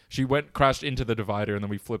us. She crashed into the divider, and then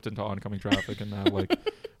we flipped into oncoming traffic, and now like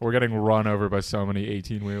we're getting run over by so many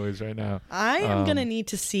 18-wheelers right now. I am gonna need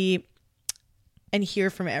to see and hear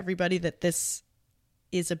from everybody that this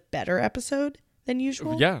is a better episode than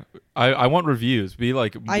usual. Yeah, I want reviews. Be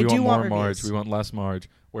like, we want more Marge. We want less Marge.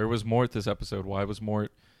 Where was Mort this episode? Why was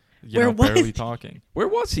Mort barely talking? Where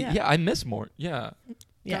was he? Yeah, I miss Mort. Yeah.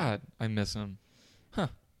 God, I miss him. Huh.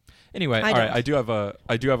 Anyway, all right. I do have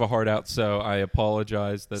a heart out, so I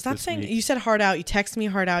apologize. Stop saying you said heart out. You text me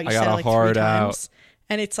heart out. You said it like hard 3 out. times,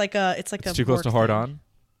 and it's like a too close to hard thing. On.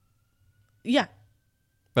 Yeah,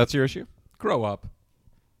 that's your issue. Grow up.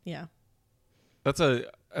 Yeah, that's an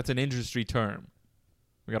industry term.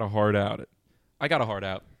 We got a hard out. I got a hard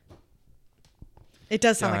out. It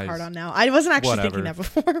does sound like hard on now. I wasn't actually thinking that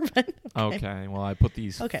before, but okay. Well, I put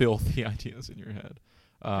these filthy ideas in your head.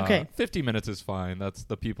 50 minutes is fine. That's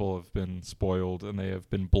the people have been spoiled and they have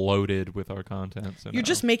been bloated with our content. So you're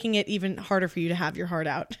just making it even harder for you to have your heart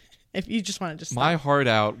out. If you just want to just my heart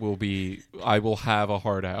out will be, I will have a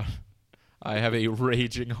heart out. I have a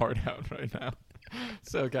raging heart out right now.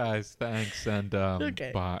 So guys, thanks and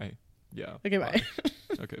bye. Yeah. Okay, bye.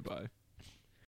 Okay, bye.